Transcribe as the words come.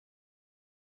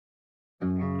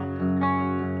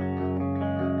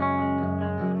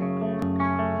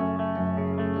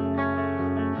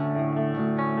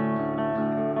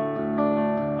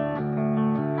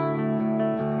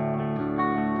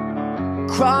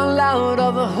crawl out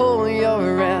of the hole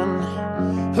you're in.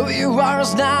 Who you are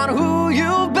is not who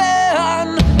you've been.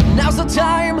 Now's the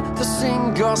time to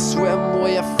sink or swim. Will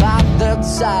you fight the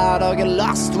tide or get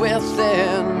lost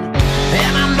within?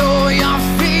 And I know you're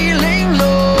feeling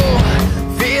low,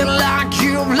 feel like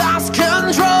you've lost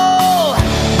control,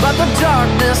 but the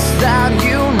darkness that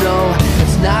you know,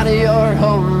 it's not your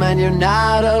home and you're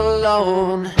not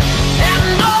alone.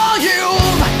 And all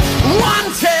you've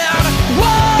wanted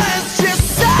was just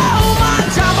so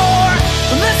much more.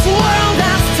 This world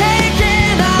has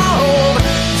taken a hold.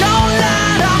 Don't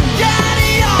let them get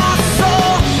your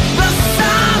soul. The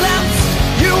silence,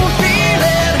 you feel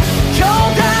it,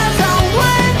 cold as a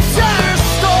winter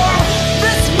storm.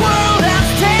 This world has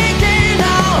taken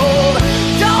a hold.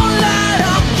 Don't let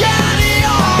them get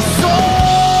your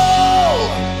soul.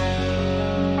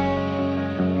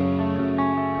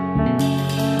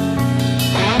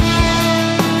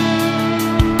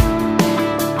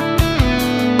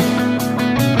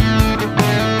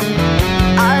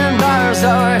 Iron bars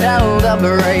are held up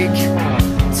break.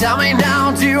 Tell me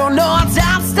now, do you know what's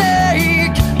at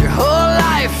stake? Your whole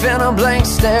life in a blank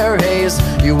stare haze.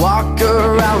 You walk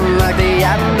around like the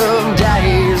end of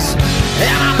days.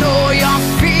 And I know you're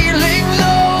feeling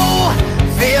low,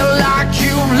 feel like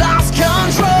you've lost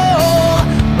control,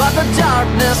 but the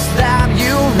darkness that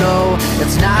you know,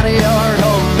 it's not your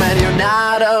home and you're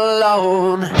not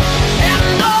alone.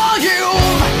 And all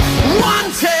you've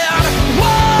wanted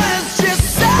was just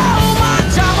so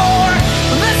much more.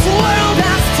 This world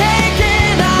has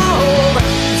taken a hold.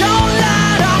 Don't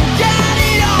let them get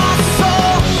your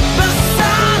soul. The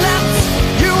silence,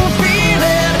 you feel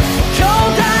it,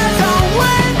 cold as a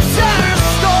winter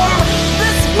storm.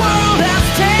 This world has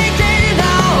taken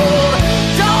a hold.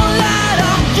 Don't let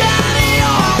them get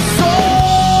your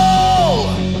soul.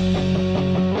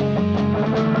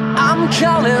 I'm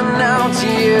calling out to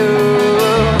you.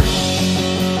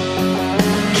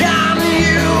 Can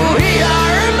you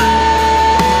hear me?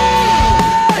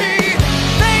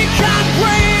 They can't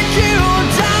break you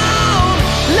down,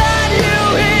 let you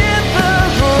hit the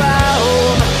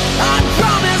ground. I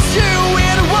promise you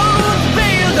it won't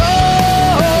be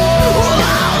long.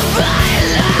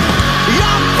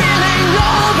 You're feeling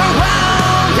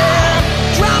overwhelmed,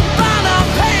 trapped by the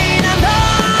pain and the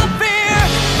fear.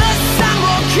 The sun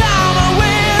will come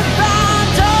with the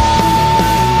dawn.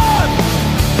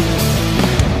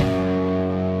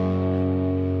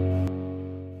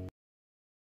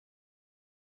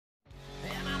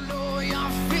 And I know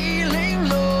you're feeling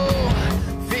low,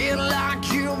 feel like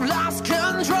you've lost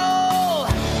control,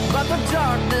 but the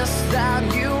darkness that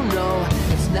you